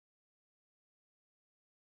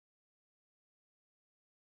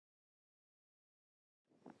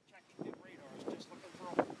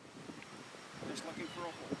just looking for a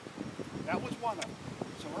hole. That was one of them.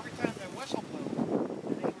 So every time that whistle blew,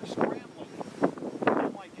 they were scrambling.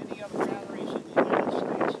 Unlike any other batteries in the United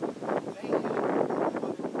States, they had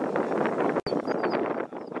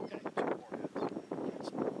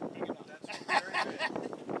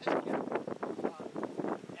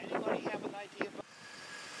anybody have an idea about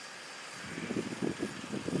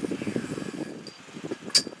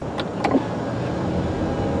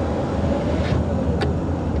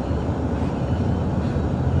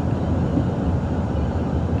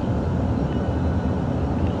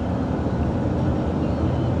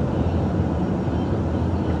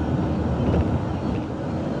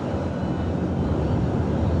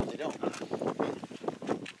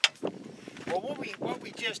what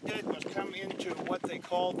we just did was come into what they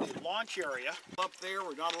called the launch area. Up there,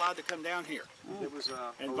 we're not allowed to come down here. It was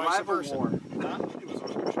a rival war. Huh? It was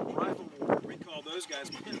a rival war. We call those guys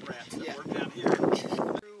pin rats that work down here.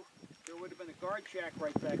 There would have been a guard shack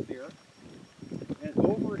right back there. And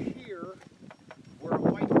over here, where a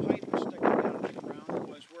white pipe was sticking out of the ground,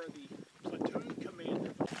 was where the platoon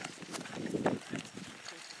commander.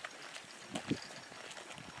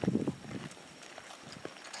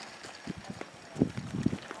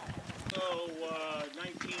 So,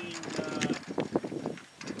 19...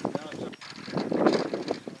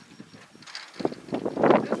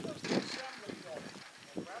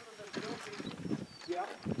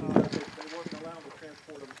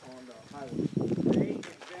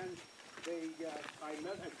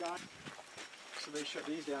 So they shut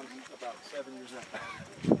these down about 7 years after.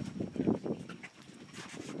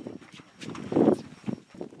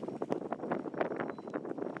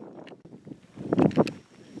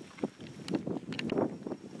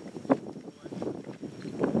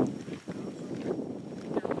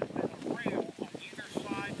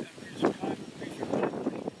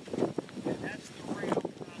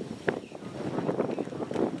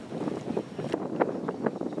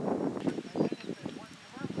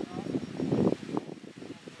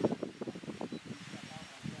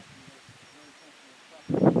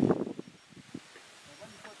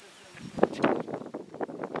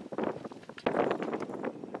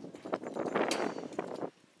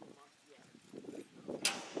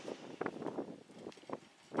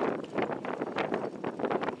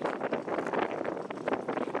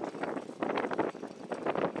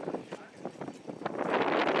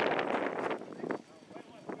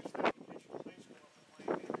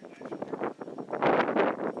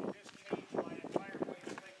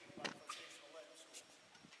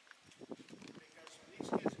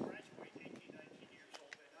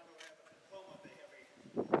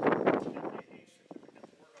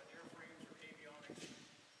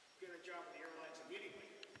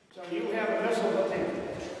 So you have a missile that they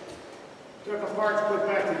took apart, put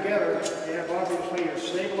back together. You have obviously your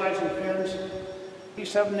stabilizing fins,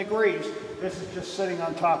 87 degrees. This is just sitting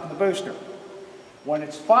on top of the booster. When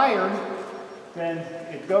it's fired, then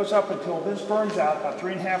it goes up until this burns out, about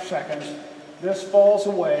 3.5 seconds. This falls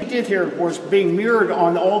away. What we did here was being mirrored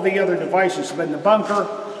on all the other devices. But in the bunker,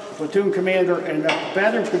 platoon commander, and the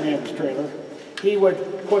battery commander's trailer, he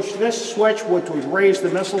would push this switch, which would raise the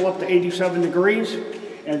missile up to 87 degrees.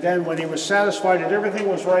 And then when he was satisfied that everything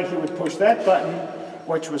was right, he would push that button,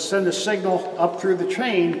 which would send a signal up through the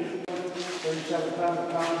chain. 37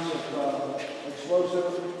 pounds of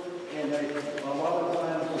explosive, and a lot of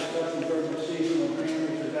times, especially during the season when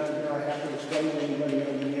trainers are down here, I have to explain to anybody who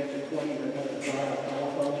has the 20 that has to drive a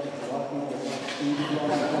telephone. A lot of people are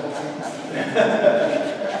not